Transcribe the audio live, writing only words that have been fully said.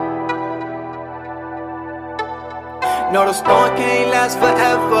No, the storm can't last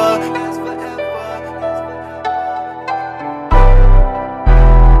forever.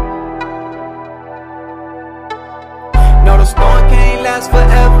 No, the storm can't last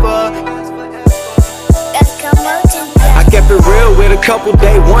forever. I kept it real with a couple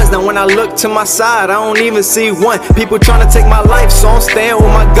day ones. Now when I look to my side, I don't even see one. People trying to take my life, so I'm staying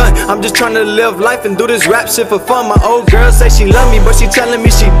with my gun. I'm just trying to live life and do this rap shit for fun. My old girl say she love me, but she telling me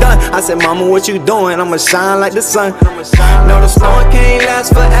she done. I said, mama, what you doing? I'ma shine like the sun. No, the storm can't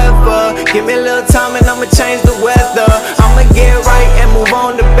last forever. Give me a little time and I'ma change the weather. I'ma get right and move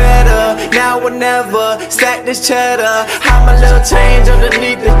on to better. Now or never, stack this cheddar. Hide my little change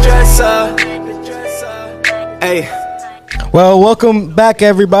underneath the dresser. Hey. Well, welcome back,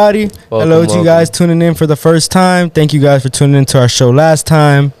 everybody. Hello to you guys tuning in for the first time. Thank you guys for tuning into our show last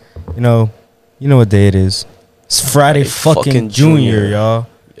time. You know what day it is. It's Friday fucking Junior, y'all.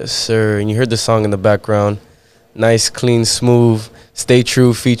 Yes, sir. And you heard the song in the background. Nice, clean, smooth. Stay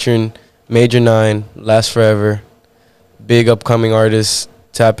True featuring Major 9, Last Forever. Big upcoming artist.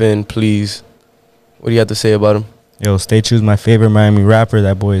 Tap in, please. What do you have to say about him? Yo, Stay True is my favorite Miami rapper.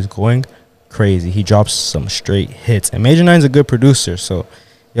 That boy is going crazy. He drops some straight hits, and Major 9's a good producer, so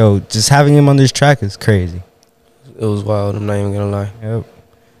yo, just having him on this track is crazy. It was wild, I'm not even gonna lie. Yep.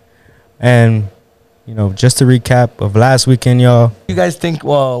 And just to recap of last weekend, y'all, you guys think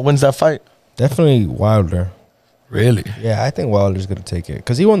wins that fight? definitely Wilder. Really? Yeah, I think Wilder's gonna take it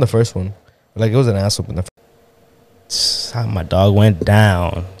because he won the first one. Like, it was an ass whooping. That's how my dog went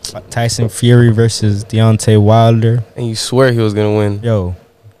down. Tyson Fury versus Deontay Wilder. And you swear he was gonna win. Yo,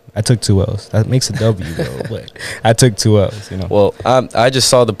 I took 2 L's. That makes a W, though. But I took 2 L's, Well, I just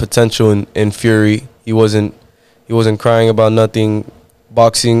saw the potential in Fury. He wasn't crying about nothing.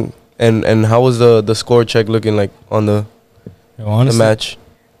 Boxing. And how was the score check looking like on the match?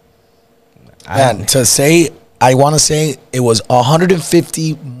 Man, I want to say it was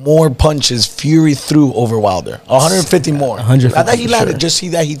 150 more punches Fury threw over Wilder. 150 more. 150. I thought he landed. Just see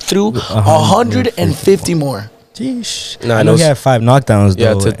that he threw 150 more. Jeez. I know he had 5 knockdowns,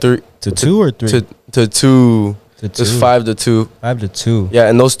 though. Yeah, to 2 or 3? To 2. It was 5-2. 5-2. Yeah,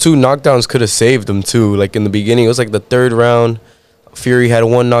 and those 2 knockdowns could have saved him, too. Like, in the beginning, it was like the 3rd round. Fury had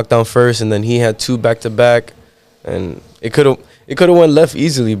 1 knockdown first, and then he had 2 back-to-back. And it could have went left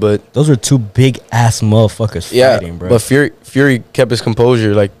easily, but those were 2 big-ass motherfuckers fighting, bro. But Fury kept his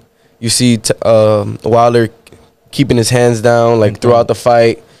composure. Like, you see Wilder keeping his hands down, like, throughout the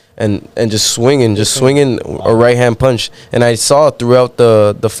fight. And just swinging a right hand punch. And I saw throughout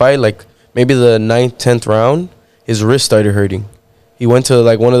the fight, like maybe the 9th, 10th round, his wrist started hurting. He went to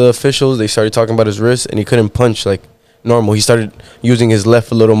like one of the officials. They started talking about his wrist, and he couldn't punch like normal. He started using his left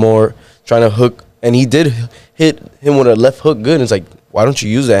a little more, trying to hook. And he did hit him with a left hook good. And it's like, why don't you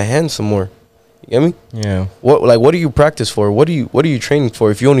use that hand some more? You get me? Yeah. What do you practice for? What are you training for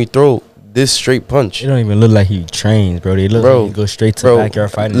if you only throw this straight punch? It don't even look like he trains, bro. They look like he goes straight to the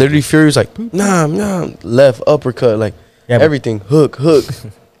backyard fighting. Literally, Fury was like, nah, left uppercut, like everything, hook.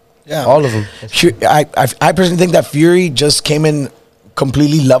 Yeah, all of them. I personally think that Fury just came in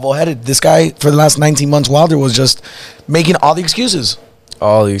completely level-headed. This guy, for the last 19 months, Wilder was just making all the excuses.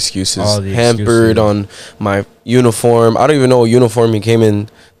 Hampered on my uniform. I don't even know what uniform he came in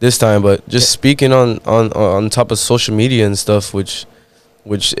this time, but just speaking on top of social media and stuff, which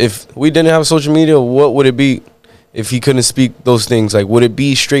if we didn't have social media, what would it be if he couldn't speak those things? Like, would it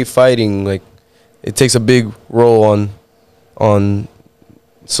be straight fighting? Like, it takes a big role on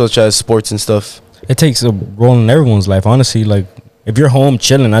such as sports and stuff. It takes a role in everyone's life, honestly. Like, if you're home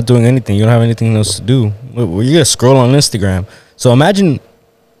chilling, not doing anything, you don't have anything else to do, you're gonna scroll on Instagram. So imagine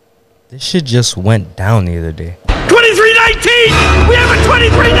this shit just went down the other day. 23-19! We have a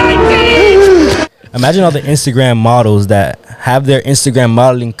 23-19! Imagine all the Instagram models that have their Instagram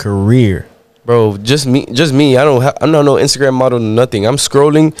modeling career. Bro, just me. I'm not no Instagram model, nothing. I'm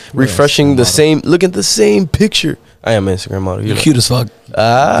scrolling, refreshing the same, look at the same picture. I am an Instagram model. You're cute as fuck.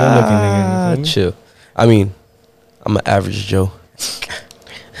 Chill. I mean, I'm an average Joe.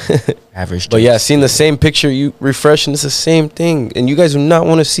 Average Joe. But yeah, seeing the same picture, you refresh, and it's the same thing. And you guys do not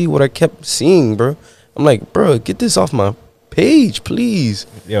want to see what I kept seeing, bro. I'm like, bro, get this off my page, please.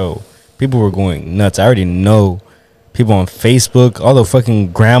 Yo, people were going nuts. I already know people on Facebook, all the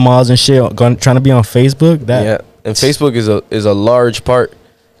fucking grandmas and shit trying to be on Facebook. Yeah, and Facebook is a large part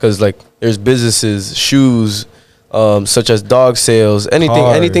because like there's businesses, shoes, such as dog sales,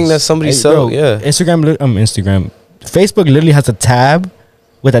 anything that somebody sells. Yeah, Instagram, Facebook literally has a tab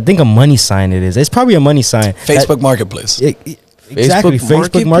with I think a money sign. It's probably a money sign. Facebook Marketplace. Exactly,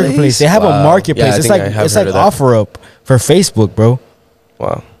 Facebook Marketplace. They have a marketplace. Yeah, it's like OfferUp for Facebook, bro.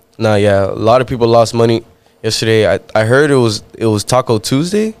 Wow. Nah, yeah, a lot of people lost money. yesterday. I heard it was Taco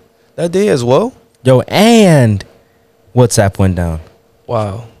Tuesday that day as well. Yo, and WhatsApp went down.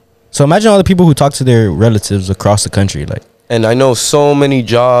 Wow. So imagine all the people who talk to their relatives across the country, like. And I know so many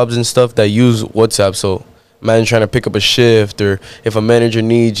jobs and stuff that use WhatsApp. So imagine trying to pick up a shift, or if a manager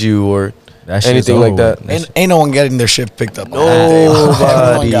needs you, or anything like that. Ain't no one getting their shift picked up.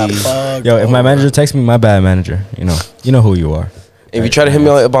 Nobody. Yo, if my manager texts me, my bad manager. You know who you are. If you try to hit me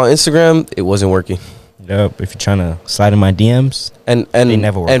up on Instagram, it wasn't working. Yep. If you're trying to slide in my DMs, and they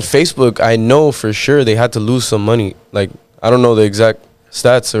never work. And Facebook, I know for sure they had to lose some money. Like, I don't know the exact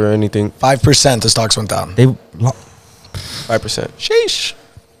stats or anything. 5% the stocks went down. 5%. Sheesh.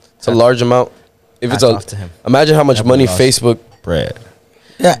 It's a large amount. If it's imagine how much money Facebook bread.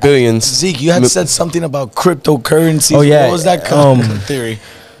 Yeah, billions. Zeke, you had said something about cryptocurrency. Oh yeah, what was that theory?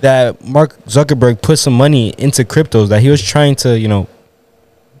 That Mark Zuckerberg put some money into cryptos. That he was trying to,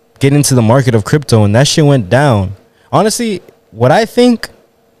 get into the market of crypto, and that shit went down. Honestly, what I think,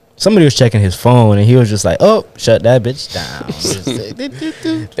 somebody was checking his phone, and he was just like, "Oh, shut that bitch down."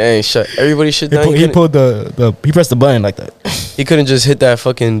 Dang, shut everybody shit down. He pulled he pressed the button like that. He couldn't just hit that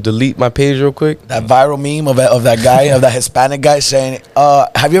fucking delete my page real quick. That viral meme of that guy, of that Hispanic guy saying,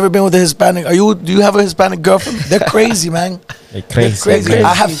 "Have you ever been with a Hispanic? Do you have a Hispanic girlfriend? They're crazy, man. They're crazy.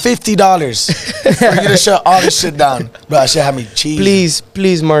 I have $50 for you to shut all this shit down, bro. That shit had me cheesing.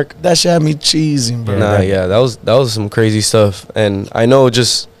 Please, Mark. That shit had me cheesing, bro. That was some crazy stuff, and I know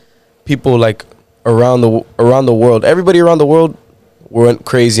just people like around the world, everybody around the world went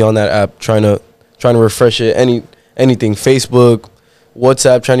crazy on that app, trying to refresh it. Anything, Facebook,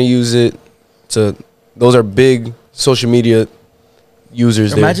 WhatsApp, trying to use it. Those are big social media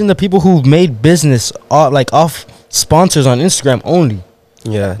users. Imagine the people who made business off sponsors on Instagram only.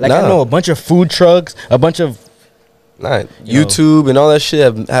 Yeah, I know a bunch of food trucks, a bunch of YouTube and all that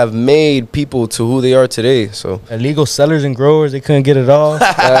shit have made people to who they are today. So illegal sellers and growers, they couldn't get it all.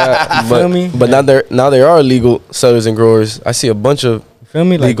 Feel me? But now there are legal sellers and growers. I see a bunch of feel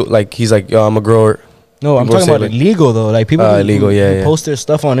me legal. Like he's like, yo, I'm a grower. No, I'm talking about illegal though. Like people who post their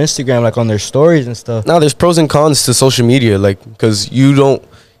stuff on Instagram, like on their stories and stuff. Now there's pros and cons to social media, like because you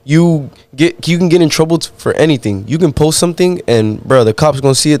can get in trouble for anything. You can post something and the cops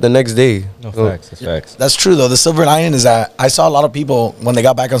gonna see it the next day. No, facts. That's facts. That's true though. The silver lining is that I saw a lot of people when they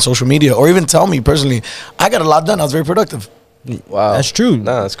got back on social media, or even tell me personally, I got a lot done. I was very productive. Wow, that's true.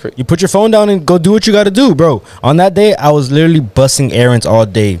 Nah, that's crazy. You put your phone down and go do what you got to do, bro. On that day, I was literally busting errands all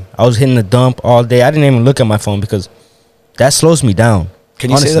day. I was hitting the dump all day. I didn't even look at my phone because that slows me down.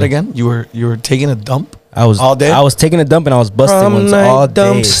 Can you say that again? You were taking a dump. I was all day. I was taking a dump and I was busting ones all day.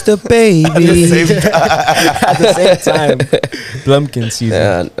 Dumpster baby. At the same time, Blumpkin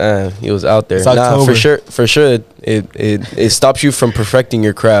season. Yeah, he was out there. It's October. For sure. It stops you from perfecting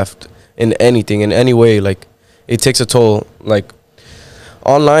your craft in anything, in any way. Like it takes a toll. Like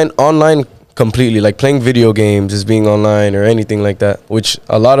online completely. Like playing video games is being online or anything like that. Which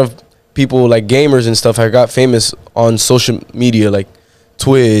a lot of people, like gamers and stuff, have got famous on social media, like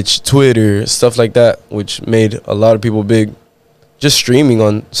Twitch, Twitter, stuff like that, which made a lot of people big. Just streaming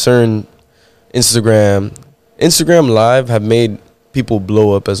on certain Instagram Live have made people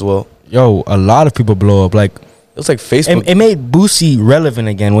blow up as well. Yo, a lot of people blow up. Like it was like Facebook. It made Boosie relevant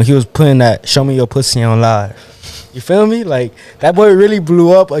again when he was putting that "Show Me Your Pussy" on live. You feel me? Like that boy really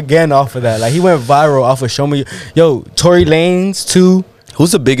blew up again off of that. Like he went viral off of "Show Me." Yo, Tory Lanez too.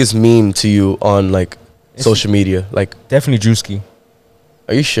 Who's the biggest meme to you on like social media? Like definitely Drewski.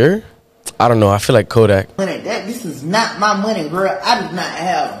 Are you sure? I don't know. I feel like Kodak. This is not my money, bro. I do not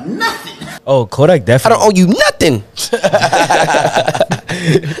have nothing. Oh, Kodak definitely. I don't owe you nothing.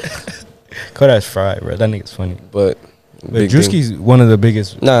 Kodak's fried, bro. That nigga's funny. But Drewski's one of the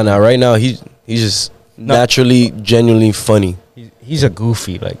biggest. Nah. Right now he's just naturally, genuinely funny. He's a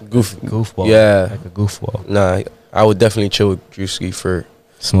goofy, like goofball. Yeah, like a goofball. Nah, I would definitely chill with Drewski for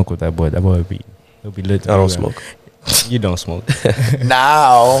smoke with that boy. That boy he'll be lit. I don't smoke. You don't smoke.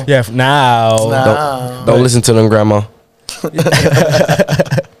 Now. Yeah, now. Don't listen to them, grandma.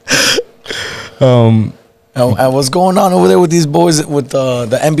 And what's going on over there with these boys with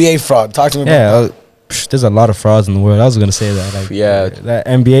the NBA fraud? Talk to me about that. There's a lot of frauds in the world. I was gonna say that. Like, yeah, that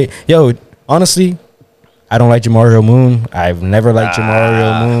NBA. Yo, honestly, I don't like Jamario Moon. I've never liked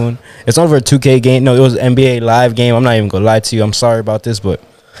Jamario Moon. It's over a 2K game. No, it was an NBA live game. I'm not even gonna lie to you. I'm sorry about this, but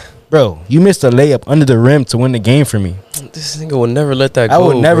bro, you missed a layup under the rim to win the game for me. This nigga will never let that go. I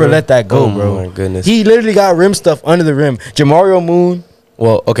would never let that go, bro. Oh my goodness. He literally got rim stuff under the rim. Jamario Moon.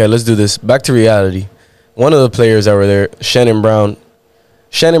 Well, okay, let's do this. Back to reality. One of the players that were there, Shannon Brown.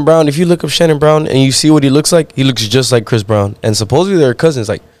 Shannon Brown, if you look up Shannon Brown and you see what he looks just like Chris Brown. And supposedly they're cousins.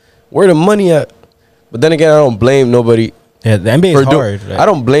 Like, where the money at? But then again, I don't blame nobody. Yeah, the NBA is hard. I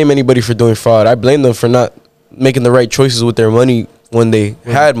don't blame anybody for doing fraud. I blame them for not making the right choices with their money when they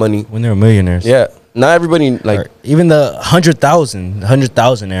had money. When they were millionaires. Yeah. Not everybody, like... Or even the 100,000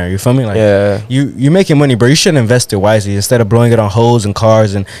 era, you feel me? Like, yeah. You're making money, bro. You should invest it wisely instead of blowing it on hoes and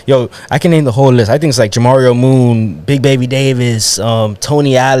cars. And, yo, I can name the whole list. I think it's like Jamario Moon, Big Baby Davis,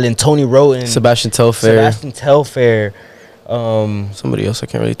 Tony Allen, Tony Roten. Sebastian Telfair. Somebody else I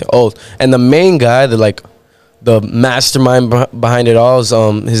can't really think. Oh, and the main guy, the mastermind behind it all is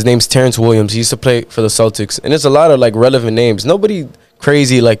his name's Terrence Williams. He used to play for the Celtics, and it's a lot of like relevant names. Nobody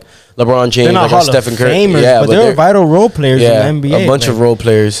crazy like LeBron James, like Stephen Curry. Yeah, but they're vital role players in the NBA. A bunch of role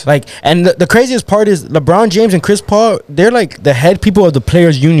players. Like, and the craziest part is LeBron James and Chris Paul. They're like the head people of the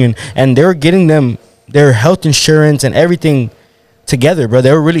players' union, and they're getting them their health insurance and everything together, bro.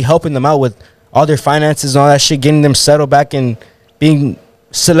 They were really helping them out with all their finances and all that shit, getting them settled back and being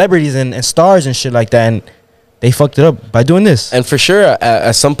celebrities and stars and shit like that. And they fucked it up by doing this. And for sure,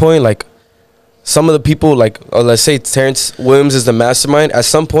 at some point, like, some of the people, like, let's say Terrence Williams is the mastermind. At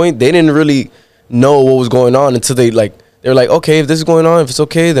some point, they didn't really know what was going on until they were like, okay, if this is going on, if it's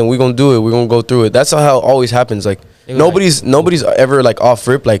okay, then we're gonna do it. We're gonna go through it. That's how it always happens. Like, nobody's ever like off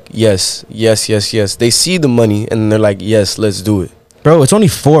rip. Like, yes. They see the money and they're like, yes, let's do it. Bro, it's only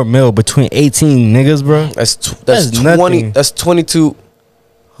 $4 million between 18 niggas, bro. That's 20. That's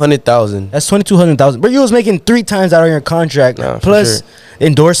 2,200,000. That's 2,200,000. But you was making 3 times out of your contract, plus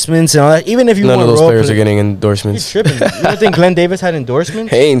endorsements and all that. Even if you none of those players are getting endorsements. You're tripping. You don't think Glenn Davis had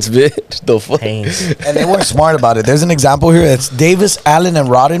endorsements? Haynes, bitch. The fuck. Haynes. And they weren't smart about it. There's an example here. It's Davis, Allen, and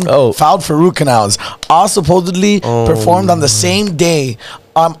Rodden filed for root canals. All supposedly performed on the same day,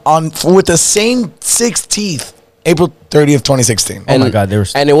 with the same 6 teeth. April 30th, 2016. And, oh my God,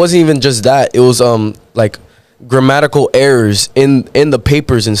 and it wasn't even just that. It was like grammatical errors in the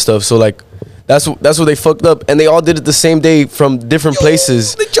papers and stuff. So like that's what they fucked up, and they all did it the same day from different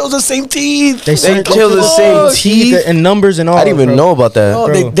places. They chose the same teeth. They chose the same teeth and numbers and all. I didn't even know about that. Oh,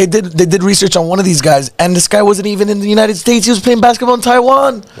 they did research on one of these guys, and this guy wasn't even in the United States. He was playing basketball in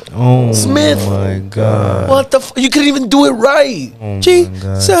Taiwan. Oh, Smith. My God. What the? You couldn't even do it right.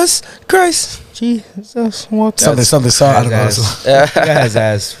 Jesus Christ. Jesus, something. I don't know. That guy's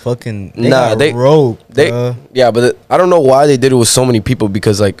ass fucking. They but I don't know why they did it with so many people,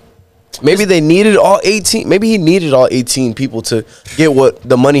 because like maybe they needed all 18. Maybe he needed all 18 people to get what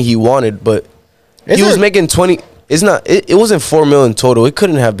the money he wanted, but he was making 20. It's not. It wasn't 4 million total. It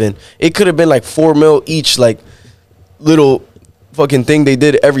couldn't have been. It could have been like 4 mil each, like little fucking thing they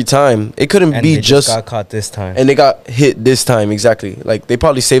did every time. It couldn't be they just got caught this time, and they got hit this time. Exactly. Like they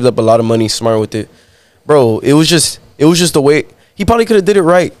probably saved up a lot of money, smart with it, bro. It was just the way he probably could have did it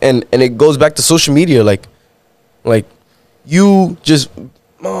right. And it goes back to social media, like you just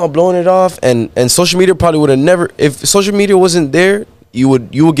blowing it off, and social media probably would have never. If social media wasn't there, you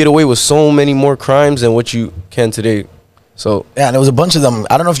would get away with so many more crimes than what you can today. So yeah, and there was a bunch of them.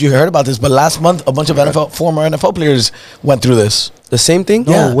 I don't know if you heard about this, but last month a bunch of former NFL players went through this. The same thing?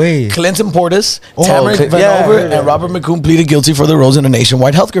 No way. Clinton Portis, Tamarick Vanover, and Robert McCoon pleaded guilty for their roles in a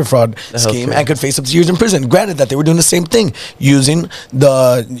nationwide healthcare fraud scheme and could face up to years in prison. Granted that they were doing the same thing, using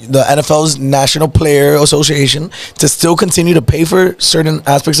the NFL's National Player Association to still continue to pay for certain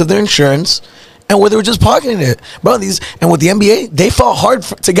aspects of their insurance, and where they were just pocketing it, bro. And with the NBA, they fought hard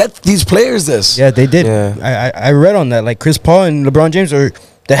to get these players this. Yeah, they did. Yeah. I read on that. Like Chris Paul and LeBron James are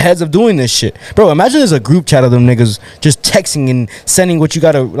the heads of doing this shit, bro. Imagine there's a group chat of them niggas just texting and sending what you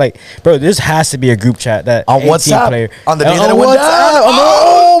gotta like, bro. This has to be a group chat that on WhatsApp player on the day that it went down.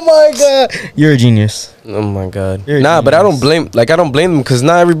 Oh my God, you're a genius. Oh my God. But I don't blame them, because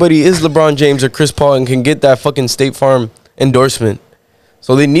not everybody is LeBron James or Chris Paul and can get that fucking State Farm endorsement.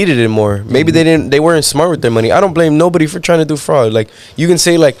 So they needed it more. Maybe they weren't smart with their money. I don't blame nobody for trying to do fraud. Like, you can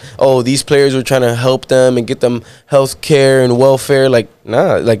say like, oh, these players were trying to help them and get them health care and welfare. Like,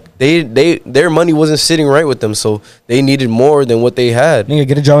 nah, like their money wasn't sitting right with them, so they needed more than what they had. Nigga,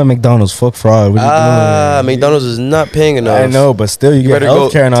 get a job at McDonald's. Fuck fraud. McDonald's is not paying enough. I know, but still, you get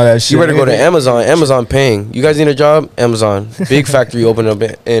health care and all that shit. You better go to Amazon. Amazon paying. You guys need a job? Amazon. Big factory opened up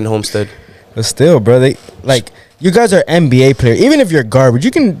in Homestead. But still, bro, they like. You guys are NBA players. Even if you're garbage, you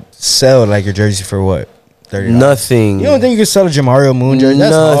can sell like your jersey for what? $30. Nothing. You don't think you can sell a Jamario Moon jersey?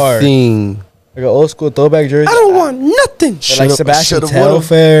 That's nothing. Hard. Like an old school throwback jersey. I don't want nothing. Like Sebastian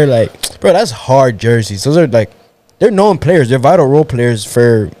Telfair, like, bro, that's hard jerseys. Those are like, they're known players. They're vital role players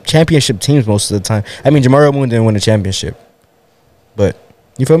for championship teams most of the time. I mean, Jamario Moon didn't win a championship, but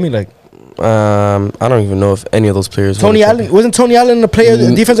you feel me? Like, I don't even know if any of those players. Tony Allen wasn't Tony Allen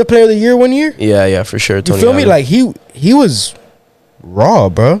the defensive player of the year one year? Yeah, for sure. You feel me? Like he was raw,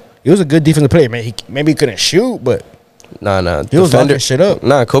 bro. he was a good defensive player. Maybe he couldn't shoot, but Nah. he was locking shit up.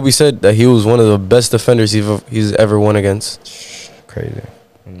 Nah, Kobe said that he was one of the best defenders he's ever won against. Crazy.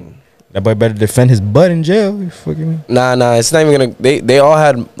 That boy better defend his butt in jail. You fucking Nah. It's not even gonna. They all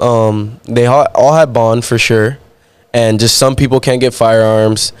had bond for sure, and just some people can't get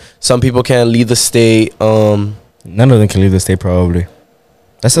firearms. Some people can't leave the state. None of them can leave the state probably.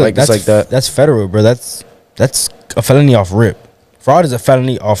 That's like that. That's federal, bro. That's a felony off rip. Fraud is a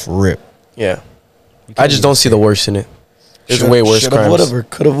felony off rip. Yeah. I just don't see the worst in it. There's way worse crimes. Whatever,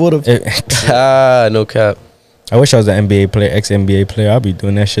 could have, would have. No cap. I wish I was an NBA player, ex-NBA player. I'd be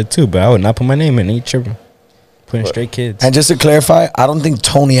doing that shit too, but I would not put my name in. Ain't tripping. Putting straight kids. And just to clarify, I don't think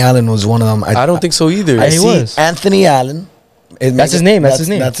Tony Allen was one of them. I don't think so either. He was. Anthony Allen. That's his name. That's his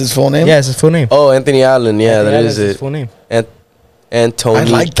name. That's his full name? Yeah, it's his full name. Oh, Anthony Allen. Yeah, Anthony that Allen is it. His full name. And Tony. I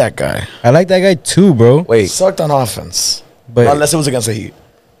like that guy. I like that guy too, bro. Wait. Sucked on offense. But unless it was against the Heat.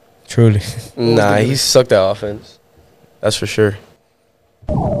 Truly. Nah, he sucked at offense. That's for sure.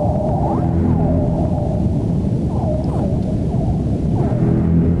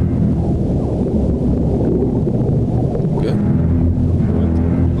 Good.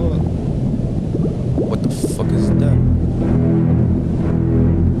 What the fuck is that?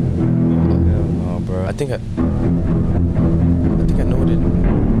 Oh, bro. I think I know what it is.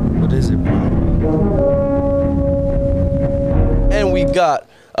 What is it, bro? And we got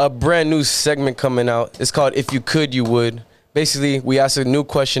a brand new segment coming out. It's called If You Could, You Would. Basically, we ask a new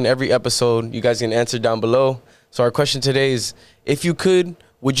question every episode. You guys can answer down below. So our question today is, if you could,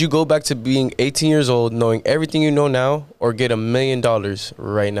 would you go back to being 18 years old, knowing everything you know now, or get $1 million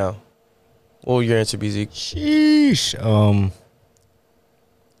right now? What would your answer be, Zeke? Sheesh.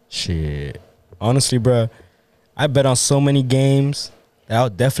 Shit. Honestly, bro, I bet on so many games that I'll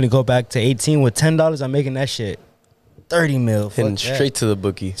definitely go back to 18 with $10. I'm making that shit 30 mil. Hitting straight to the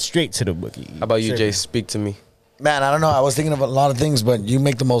bookie. Straight to the bookie. How about you, Jay? Speak to me. Man, I don't know. I was thinking of a lot of things, but you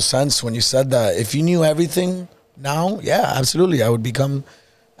make the most sense when you said that. If you knew everything now, yeah, absolutely. I would become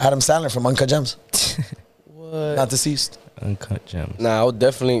Adam Sandler from Uncut Gems. What? Not deceased. Uncut Gems. Nah, I'll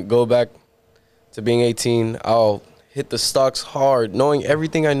definitely go back to being 18. I'll hit the stocks hard, knowing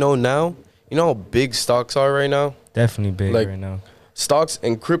everything I know now. You know how big stocks are right now? Definitely big Like, right now. Stocks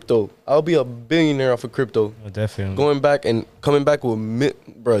and crypto. I'll be a billionaire off of crypto. Oh, definitely. Going back and coming back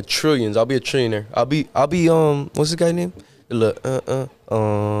with trillions. I'll be a trillionaire. I'll be what's this guy's name? Elon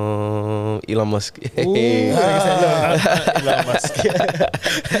Musk. Elon Musk.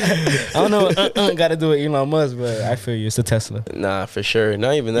 I don't know what got to do with Elon Musk, but I feel you. It's a Tesla. Nah, for sure.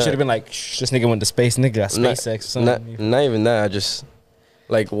 Not even that. Should have been like, this nigga went to space. Nigga got SpaceX or something. Not even that. I just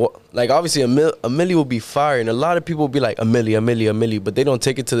like obviously a milli will be fire, and a lot of people will be like a milli, but they don't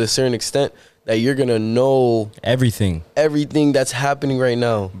take it to the certain extent that you're gonna know everything that's happening right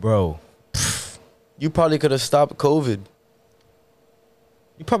now, bro. You probably could have stopped COVID.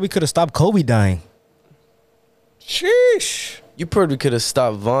 You probably could have stopped Kobe dying. Sheesh. You probably could have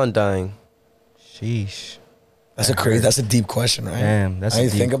stopped Vaughn dying. Sheesh. That's a deep question, right? Damn, that's a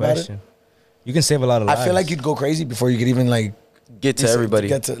deep think question. about it. You can save a lot of lives. I feel like you'd go crazy before you could even like get to everybody.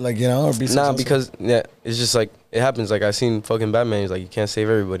 Get to like, you know, or be nah, because yeah, it's just like it happens. Like I seen fucking Batman. He's like, you can't save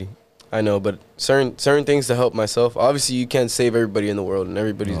everybody. I know, but certain things to help myself. Obviously, you can't save everybody in the world, and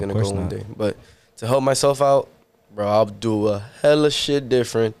everybody's gonna go one day. But to help myself out, bro, I'll do a hella shit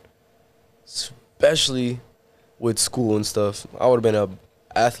different, especially with school and stuff. I would have been an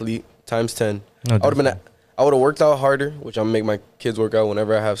athlete times 10. No, I would have worked out harder, which I'm make my kids work out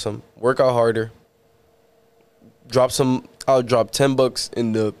whenever I have some. Work out harder. I'll drop $10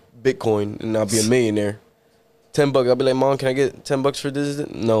 in the Bitcoin, and I'll be a millionaire. $10. I'll be like, Mom, can I get $10 for this?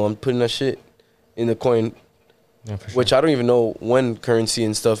 No, I'm putting that shit in the coin. Yeah, for sure. Which I don't even know when currency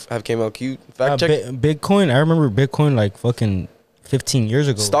and stuff have came out. Cute. Fact check. Bitcoin. I remember Bitcoin like fucking 15 years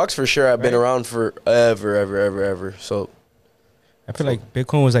ago. Stocks for sure have been around for ever. So I feel like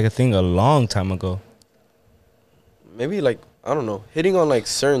Bitcoin was like a thing a long time ago. Maybe like, I don't know, hitting on like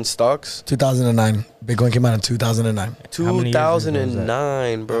certain stocks. 2009. Bitcoin came out in 2009.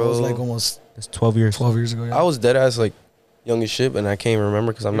 2009, bro. That was like almost. It's 12 years. 12 years ago. Yeah. I was dead ass like young as shit, and I can't even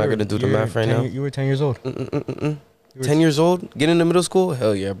remember because I'm not gonna do the math right now. You were 10 years old. 10 years old, get into middle school.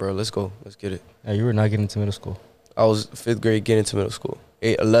 Hell yeah, bro. Let's go. Let's get it. Yeah, you were not getting into middle school. I was 5th grade getting into middle school.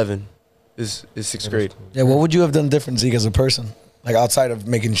 11 is 6th grade. Yeah, what would you have done different, Zeke, as a person? Like outside of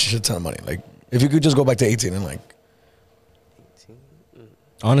making shit ton of money. Like if you could just go back to 18 and like.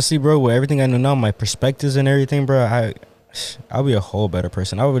 Honestly, bro, with everything I know now, my perspectives and everything, bro, I'll be a whole better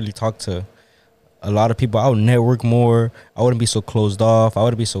person. I would really talk to a lot of people. I would network more. I wouldn't be so closed off. I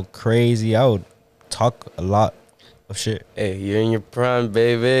wouldn't be so crazy. I would talk a lot of shit. Hey, you're in your prime,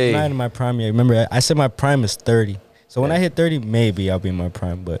 baby. I'm not in my prime yet. Remember, I said my prime is 30. So when I hit 30, maybe I'll be in my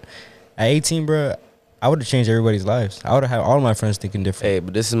prime. But at 18, bro, I would have changed everybody's lives. I would have had all of my friends thinking different. Hey,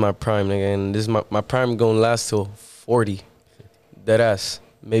 but this is my prime, nigga, and this is my prime gonna last till 40. Dead ass.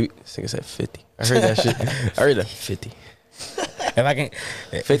 Maybe I think I said 50. I heard that shit. I heard that 50. If I can,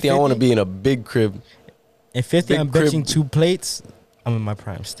 50, I want to be in a big crib. At 50, Big I'm crib. benching 2 plates. I'm in my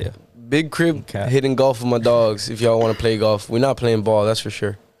prime still. Big crib, Cap. hitting golf with my dogs. If y'all want to play golf, we're not playing ball. That's for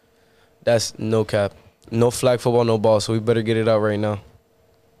sure. That's no cap. No flag football, no ball. So we better get it out right now,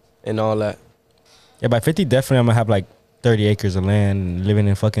 and all that. Yeah, by 50, definitely I'm gonna have like 30 acres of land and living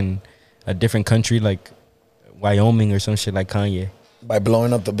in fucking a different country like Wyoming or some shit like Kanye. By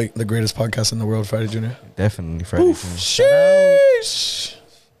blowing up the greatest podcast in the world, Friday Jr. Definitely Friday. Sheesh.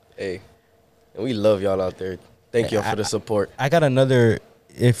 Hey, and we love y'all out there. Thank y'all for the support. I got another.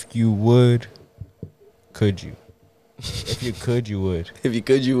 If you would, could you? If you could, you would. If you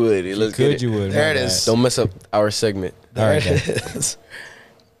could, you would. Hey, let's get Could it. you would? There My it bad. is. Don't mess up our segment. All right. There then. it is.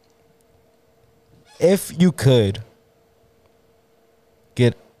 If you could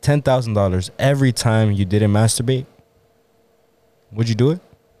get $10,000 every time you didn't masturbate, would you do it?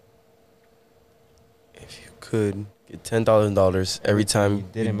 If you could get $10,000 every time you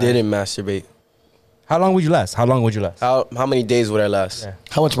didn't didn't masturbate, How long would you last? How long would you last? how many days would I last? Yeah.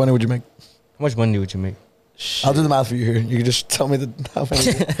 How much money would you make? How much money would you make? I'll do the math for you here. You can just tell me how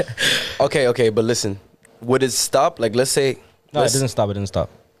many. Okay, but listen, would it stop? Like, let's say, No, it didn't stop. It didn't stop.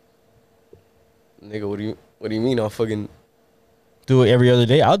 nigga, what do you mean? I'll fucking. Do it every other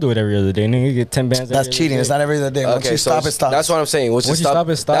day. I'll do it every other day. Nigga, you get 10 bands. That's every cheating. other It's day. not every other day. Once you stop, it stops. That's what I'm saying. Once Once you stop,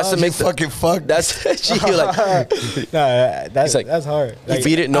 it stops. That's to You make the fucking fuck. That's cheating. Like, Nah, that's like, that's hard. Like,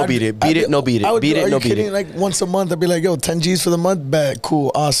 beat it, no beat it, beat it, no beat it, beat it, no beat it. Like once a month, I'd be like, yo, 10 G's for the month. Bet,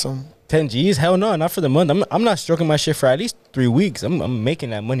 cool, awesome. 10 G's? Hell no, not for the month. I'm not stroking my shit for at least 3 weeks. I'm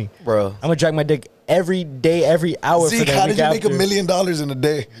making that money, Bro, I'm gonna drag my dick every day, every hour. Zeke, for the how week did you make after. $1 million in a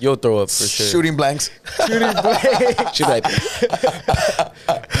day? you'll throw up for sure. Shooting blanks. Shooting blank. She's like,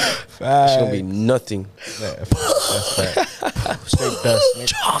 it's gonna be nothing. That's fact. Straight dust. nigga.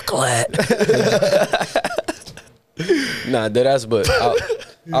 Chocolate. Nah, dead ass. But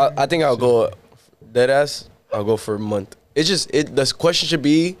I think I'll go dead ass. I'll go for a month. It's just the question should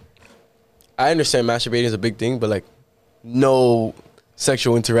be. I understand masturbating is a big thing, but like, no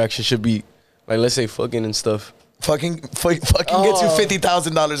sexual interaction should be like, let's say fucking and stuff. Fucking gets you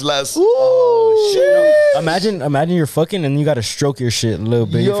 $50,000 less. Imagine you're fucking and you gotta stroke your shit a little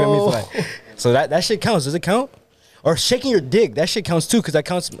bit. You feel me? Yo. Like, so that shit counts. Does it count? Or shaking your dick, that shit counts too, because that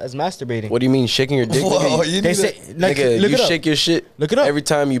counts as masturbating. What do you mean shaking your dick? Whoa, Nigga, you They need say, to, like, nigga, look you it up. shake your shit. Look it up. Every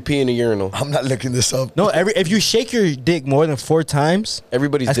time you pee in a urinal. I'm not looking this up. No, if you shake your dick more than 4 times,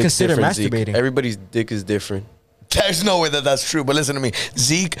 Everybody's that's dick's considered different, Zeke. masturbating. Everybody's dick is different. There's no way that's true. But listen to me.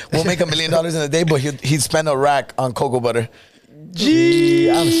 Zeke will make $1 million in a day, but he'd spend a rack on cocoa butter.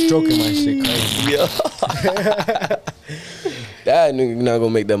 Gee, I'm stroking my shit crazy. That nigga not gonna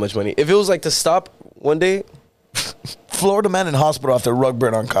make that much money. If it was like to stop one day, Florida man in hospital after rug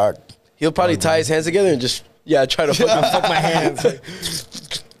burn on cock. he'll probably tie his hands together and just try to fucking fuck my hands.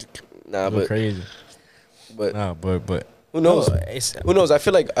 Nah, Go but crazy. but But who knows? No, it's- Who knows? I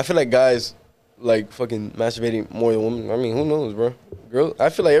feel like guys like fucking masturbating more than women. I mean, who knows, bro? Girl, I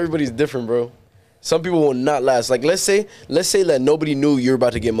feel like everybody's different, bro. Some people will not last. Like let's say that nobody knew you were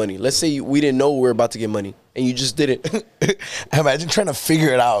about to get money. Let's say we didn't know we were about to get money and you just did it. Imagine trying to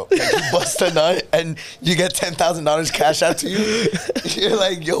figure it out. Like you bust a nut and you get $10,000 cash out to you. You're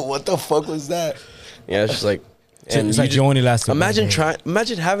like, yo, what the fuck was that? Yeah, it's just like. And it's you like just- you only last. Imagine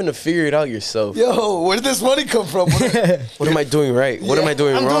having to figure it out yourself. Yo, where did this money come from? What am I doing right? What am I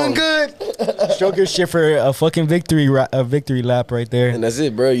doing I'm wrong? doing good. Stroke your shit for a fucking victory lap right there. And that's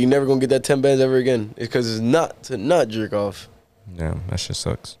it, bro. You never gonna get that 10 bands ever again. It's because it's not to not jerk off. Yeah, that shit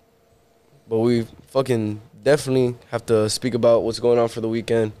sucks. But we fucking definitely have to speak about what's going on for the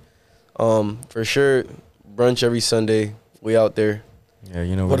weekend. For sure, brunch every Sunday. We out there. Yeah,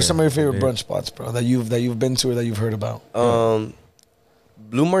 you know. What are some of your favorite brunch spots, bro, that you've been to or that you've heard about?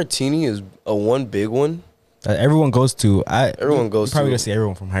 Blue Martini is one big one. That everyone goes to. Everyone goes you're probably to. gonna see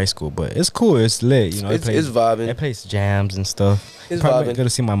everyone from high school, but it's cool. It's lit. You know, It's vibing. It plays jams and stuff. It's probably vibing. gonna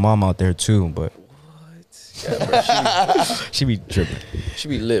see my mom out there too, but Yeah, bro, she be tripping. she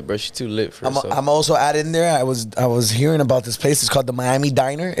be lit, bro. She too lit for herself. I'm also adding in there. I was hearing about this place. It's called the Miami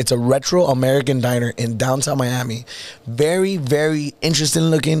Diner. It's a retro American diner in downtown Miami. Very, very interesting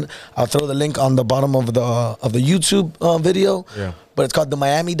looking. I'll throw the link on the bottom of the YouTube video. Yeah. But but it's called the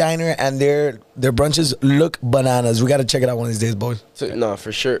Miami Diner, and their brunches look bananas. We got to check it out one of these days, boys. So, no,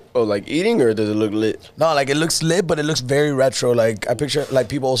 for sure. Oh, like eating, or does it look lit? No, like it looks lit, but it looks very retro. Like I picture like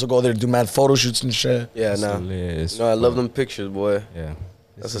people also go there to do mad photo shoots and shit. Yeah, nah. No, I love them pictures, boy. Yeah.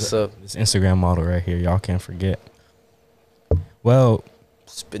 That's what's up. This Instagram model right here, y'all can't forget. Well,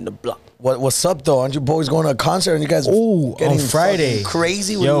 spin the block. What's up though? Aren't you boys going to a concert and you guys on Friday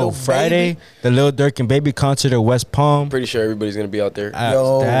crazy with Lil Friday, Baby? The Lil Durk and Baby concert at West Palm. Pretty sure everybody's gonna be out there.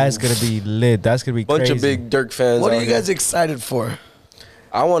 That's gonna be lit. That's gonna be bunch crazy. of big Durk fans. What are you guys excited for?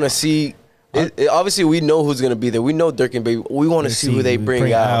 I want to see. Obviously, we know who's gonna be there. We know Durk and Baby. We want to see who they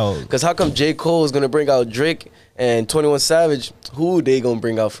bring out. Because how come J. Cole is gonna bring out Drake and 21 Savage? Who they gonna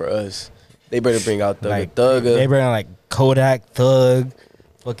bring out for us? They better bring out like, Thugger. They bring out like Kodak, Thug,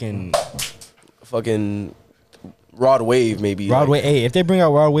 fucking Rod Wave, maybe. Rod Wave. Hey, if they bring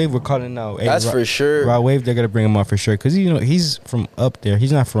out Rod Wave, we're calling out. Hey, that's for sure. Rod Wave, they're gonna bring him out for sure. Cause he's from up there.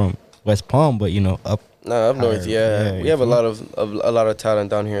 He's not from West Palm, but up. Nah, up north. Yeah, we have a lot of talent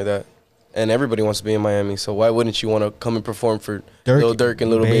down here and everybody wants to be in Miami. So why wouldn't you want to come and perform for Lil Durk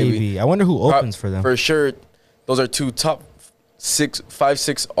and Lil Baby? I wonder who opens for them. For sure, those are two top 5,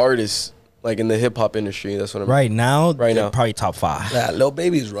 6 artists. Like in the hip hop industry, that's what I'm. Right now, probably top 5. Yeah, Lil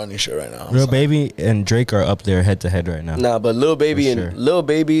Baby's running shit right now. Lil Baby and Drake are up there head to head right now. Nah, but Lil Baby and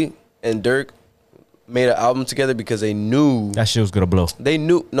Durk made an album together because they knew that shit was gonna blow. They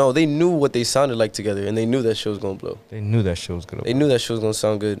knew what they sounded like together, and they knew that shit was gonna blow. They knew that shit was gonna. They knew that shit was gonna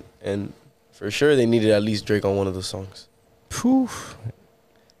sound good, and for sure they needed at least Drake on one of those songs. Poof.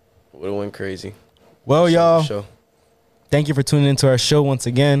 Would have went crazy. Well, y'all. Thank you for tuning into our show once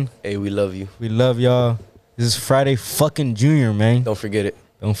again. Hey, we love you. We love y'all. This is Friday fucking Junior, man. Don't forget it.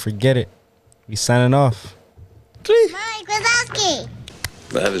 Don't forget it. We signing off. Mike Wazowski.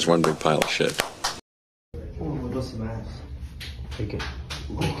 That is one big pile of shit. Break it.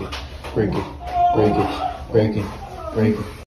 Break it. Break it. Break it. Break it. Break it.